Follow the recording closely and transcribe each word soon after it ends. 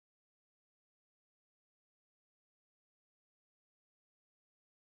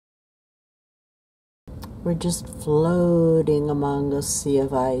We're just floating among a sea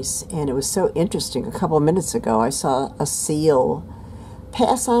of ice, and it was so interesting. A couple of minutes ago, I saw a seal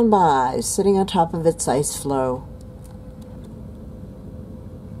pass on by, sitting on top of its ice floe.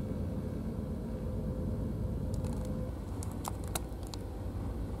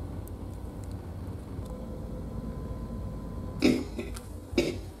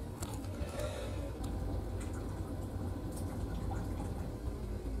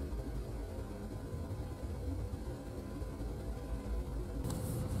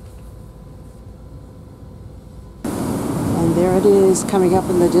 And there it is, coming up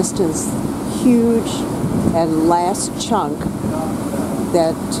in the distance, huge and last chunk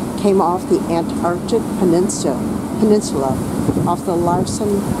that came off the Antarctic peninsula off the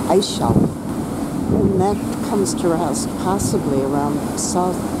Larsen Ice Shelf. And that comes to rest possibly around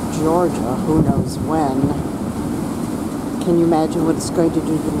South Georgia, who knows when. Can you imagine what it's going to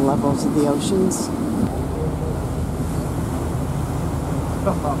do to the levels of the oceans?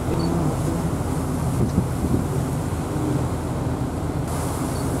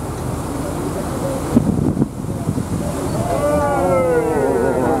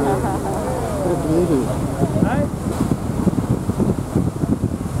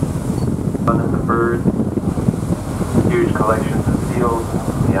 Abundance of birds, huge collections of seals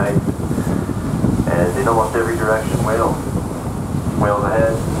in the ice, and in almost every direction, whales. Whales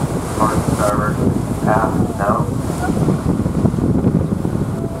ahead, north, starboard, aft, now.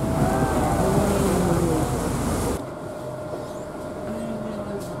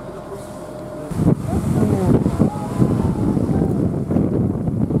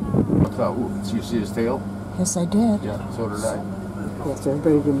 Did you see his tail? Yes, I did. Yeah, so did I. Yes,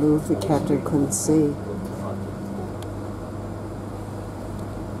 everybody to move. The captain couldn't see.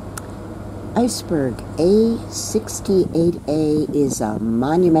 Iceberg A-68A is a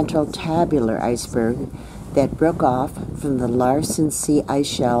monumental tabular iceberg that broke off from the Larsen Ice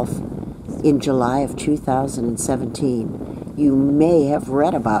Shelf in July of 2017. You may have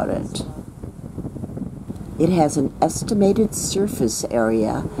read about it. It has an estimated surface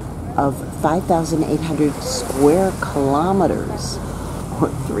area of 5,800 square kilometers, or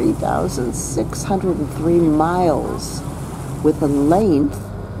 3,603 miles, with a length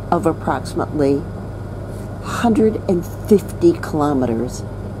of approximately 150 kilometers,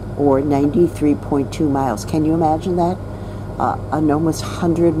 or 93.2 miles. Can you imagine that? An almost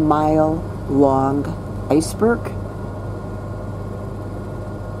 100-mile long iceberg?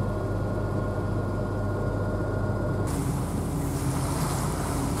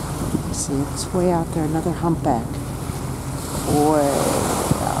 See, it's way out there, another humpback. Way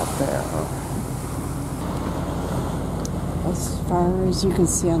out there. As far as you can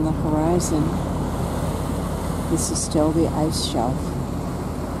see on the horizon, this is still the ice shelf.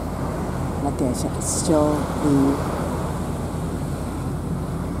 Not the ice shelf, it's still the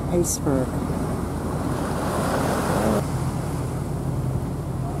iceberg.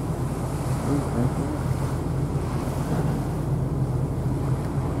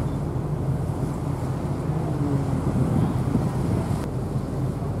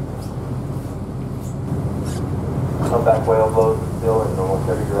 Humpback whale blows still in almost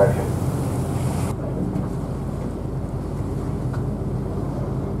every direction.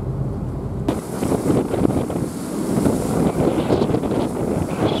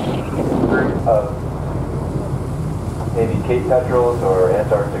 Maybe Cape petrels or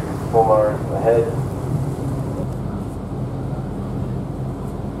Antarctic fulmars ahead.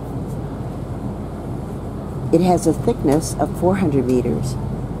 It has a thickness of 400 meters,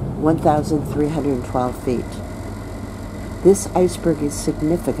 1,312 feet. This iceberg is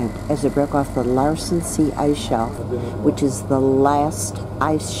significant as it broke off the Larsen Ice Shelf, which is the last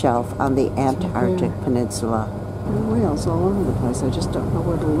ice shelf on the Antarctic peninsula. There are whales all over the place. I just don't know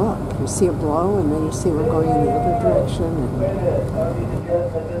where to look. You see it blow, and then you see we're going in the other direction.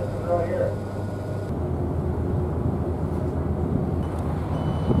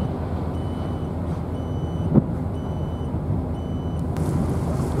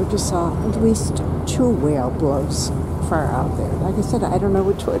 We just saw at least 2 whale blows far out there. Like I said, I don't know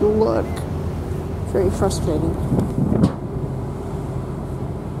which way to look. Very frustrating.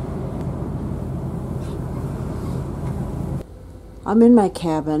 I'm in my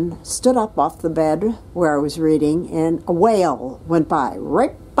cabin, stood up off the bed where I was reading, and a whale went by,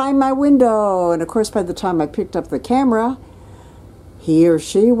 right by my window. And of course, by the time I picked up the camera, he or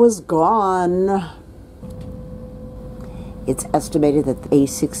she was gone. It's estimated that the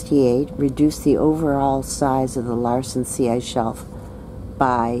A-68 reduced the overall size of the Larsen Ice Shelf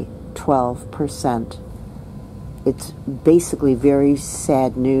by 12%. It's basically very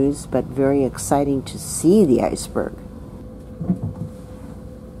sad news, but very exciting to see the iceberg.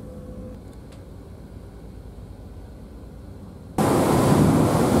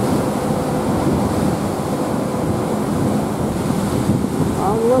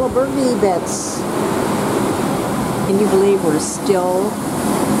 All the little birdie bits. Can you believe we're still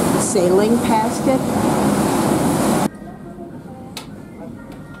sailing past it?